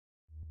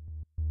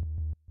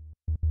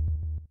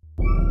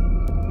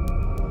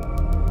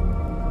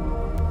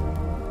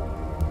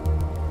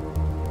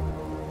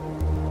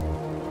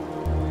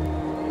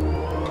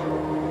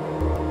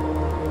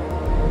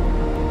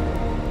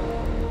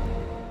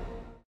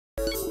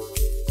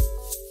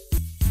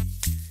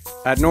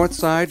At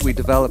Northside, we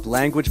develop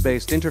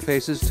language-based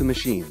interfaces to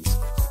machines.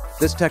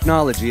 This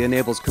technology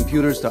enables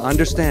computers to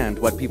understand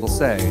what people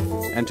say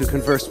and to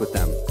converse with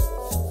them.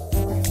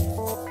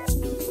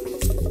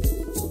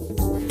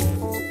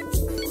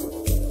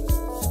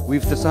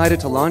 We've decided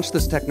to launch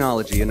this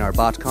technology in our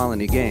Bot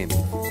Colony game.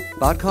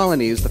 Bot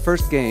Colony is the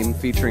first game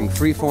featuring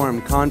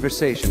free-form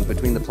conversation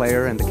between the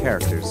player and the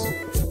characters.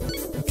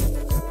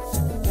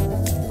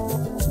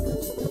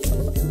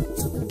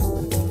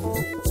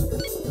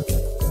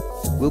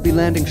 We'll be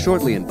landing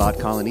shortly in Bot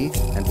Colony,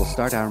 and we'll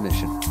start our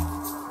mission.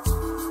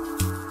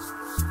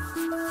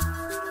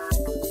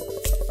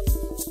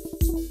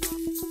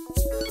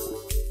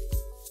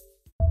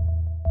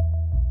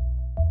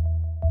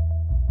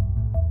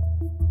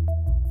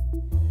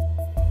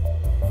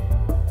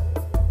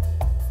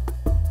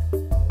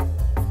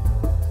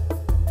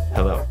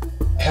 Hello.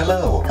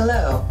 Hello.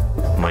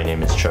 Hello. My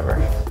name is Trevor.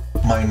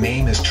 My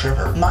name is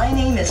Trevor. My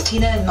name is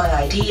Tina and my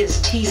ID is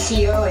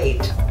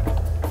TC08.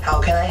 How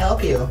can I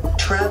help you?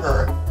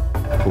 Trevor.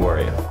 Who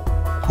are you?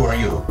 Who are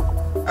you?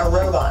 A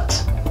robot.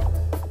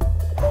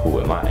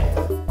 Who am I?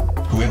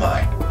 Who am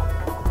I?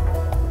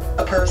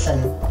 A person.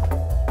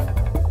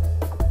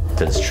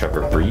 Does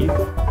Trevor breathe?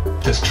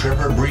 Does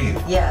Trevor breathe?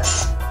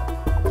 Yes.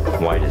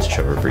 Why does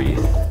Trevor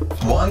breathe?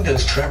 Why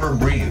does Trevor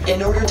breathe?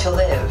 In order to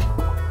live.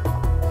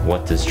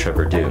 What does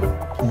Trevor do?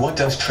 What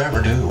does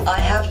Trevor do? I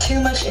have too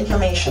much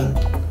information.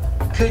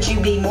 Could you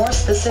be more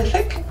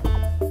specific?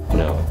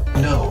 No.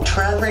 No.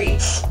 Trevor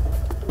eats.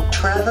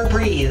 Trevor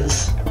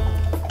breathes.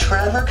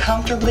 Trevor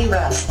comfortably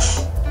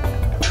rests.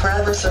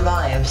 Trevor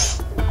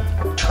survives.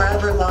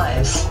 Trevor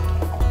lives.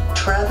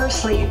 Trevor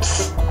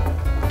sleeps.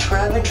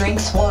 Trevor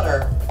drinks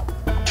water.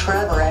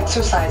 Trevor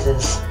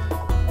exercises.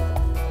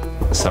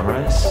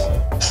 Summarize?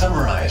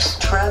 Summarize.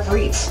 Trevor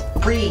eats,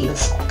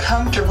 breathes,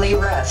 comfortably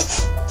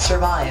rests,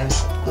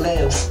 survives,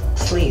 lives,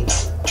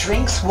 sleeps,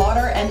 drinks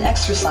water and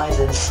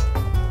exercises.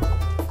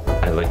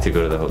 I'd like to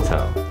go to the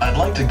hotel. I'd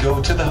like to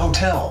go to the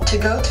hotel. To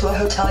go to a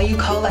hotel you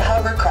call a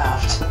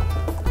hovercraft.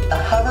 The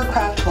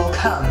hovercraft will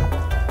come.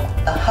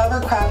 The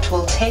hovercraft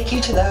will take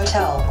you to the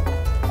hotel.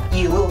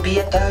 You will be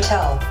at the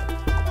hotel.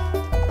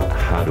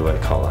 How do I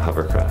call a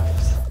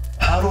hovercraft?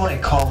 How do I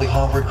call the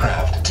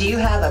hovercraft? Do you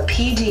have a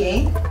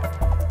PDA?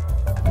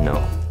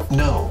 No.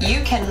 No.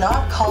 You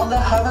cannot call the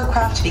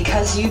hovercraft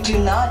because you do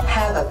not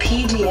have a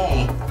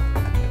PDA.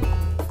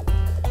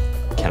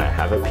 Can I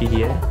have a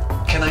PDA?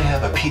 Can I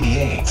have a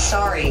PDA?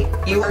 Sorry,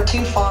 you are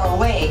too far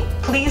away.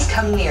 Please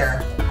come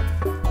near.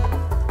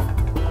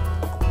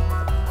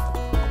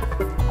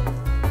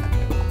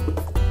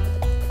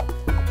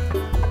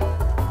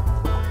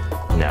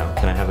 Now,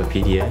 can I have a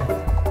PDA?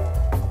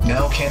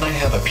 Now can I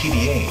have a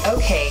PDA?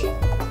 Okay.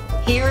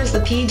 Here is the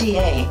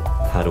PDA.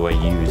 How do I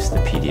use the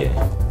PDA?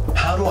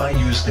 How do I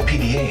use the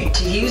PDA?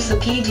 To use the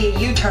PDA,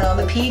 you turn on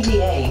the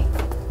PDA.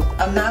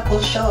 A map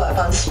will show up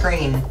on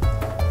screen.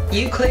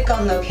 You click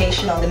on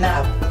location on the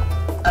map.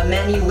 A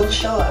menu will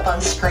show up on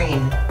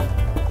screen.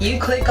 You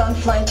click on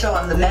flight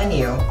on the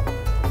menu.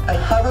 A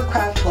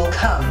hovercraft will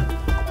come.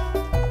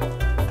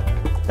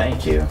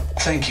 Thank you.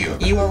 Thank you.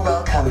 You are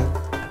welcome.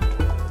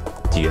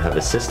 Do you have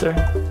a sister?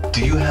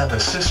 Do you have a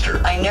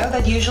sister? I know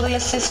that usually a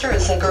sister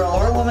is a girl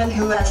or a woman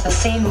who has the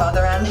same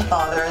mother and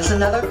father as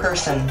another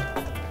person.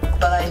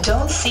 But I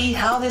don't see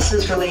how this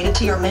is related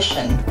to your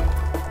mission.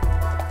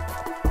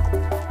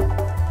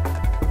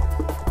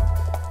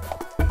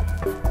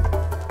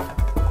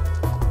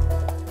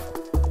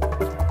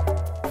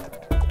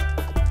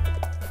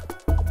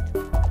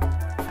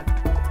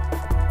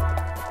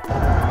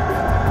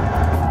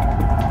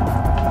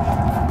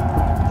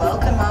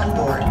 Welcome on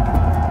board.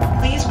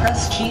 Please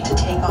press G to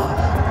take off.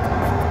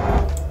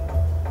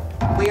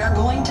 We are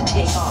going to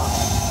take off.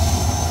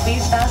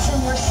 Please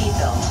fasten your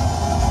seatbelt.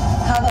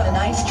 Have a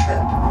nice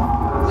trip.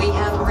 We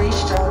have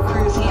reached our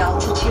cruising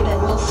altitude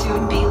and will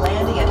soon be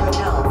landing at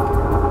hotel.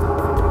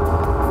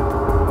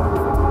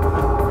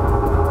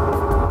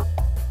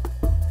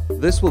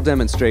 This will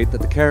demonstrate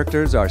that the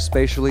characters are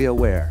spatially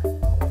aware.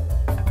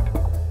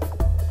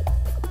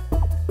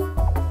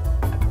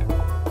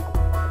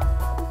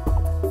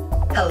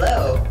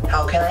 Hello,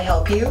 how can I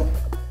help you?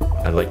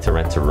 I'd like to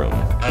rent a room.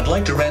 I'd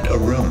like to rent a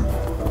room.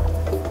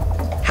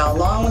 How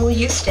long will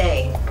you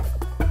stay?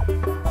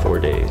 4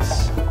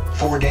 days.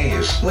 4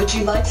 days. Would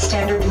you like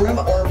standard room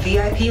or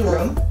VIP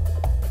room?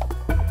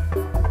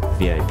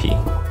 VIP.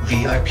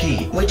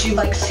 VIP. Would you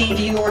like sea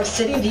view or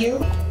city view?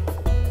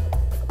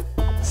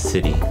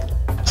 City.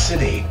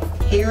 City.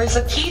 Here is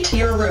a key to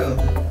your room.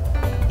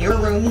 Your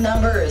room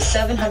number is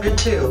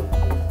 702.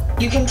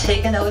 You can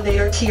take an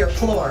elevator to your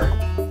floor.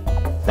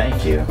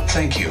 Thank you.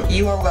 Thank you.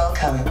 You are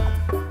welcome.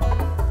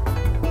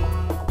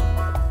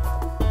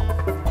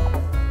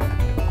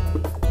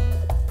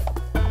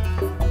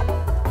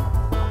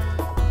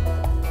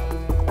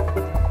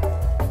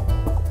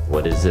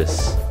 What is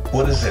this?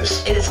 What is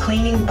this? It is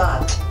cleaning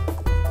bot.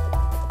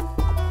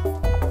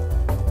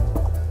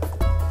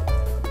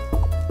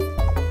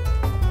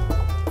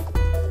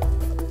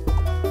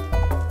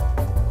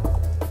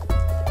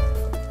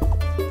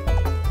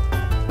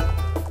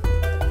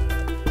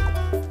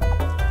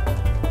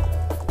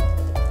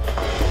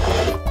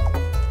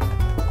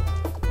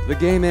 The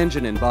game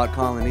engine in Bot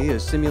Colony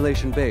is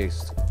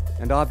simulation-based,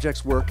 and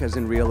objects work as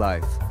in real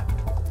life.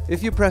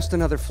 If you pressed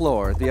another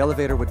floor, the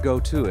elevator would go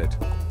to it.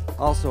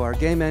 Also, our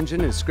game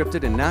engine is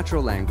scripted in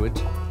natural language,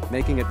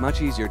 making it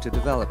much easier to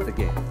develop the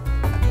game.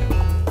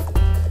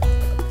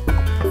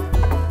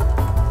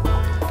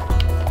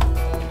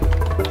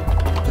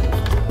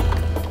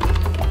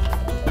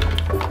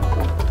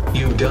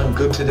 You've done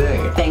good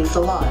today. Thanks a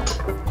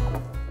lot.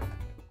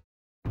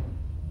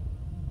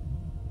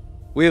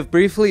 We have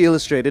briefly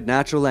illustrated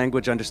natural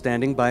language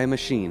understanding by a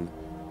machine.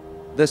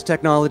 This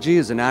technology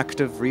is an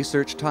active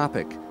research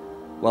topic.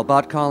 While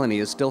Bot Colony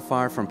is still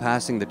far from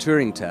passing the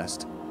Turing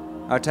test,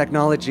 our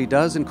technology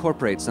does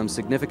incorporate some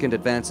significant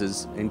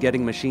advances in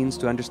getting machines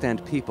to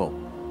understand people.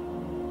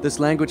 This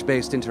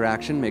language-based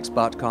interaction makes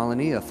Bot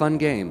Colony a fun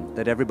game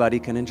that everybody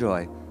can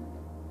enjoy.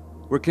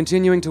 We're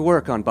continuing to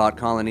work on Bot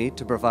Colony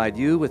to provide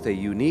you with a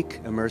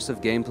unique,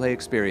 immersive gameplay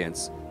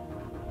experience.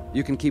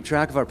 You can keep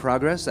track of our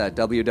progress at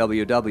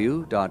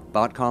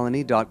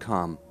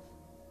www.botcolony.com.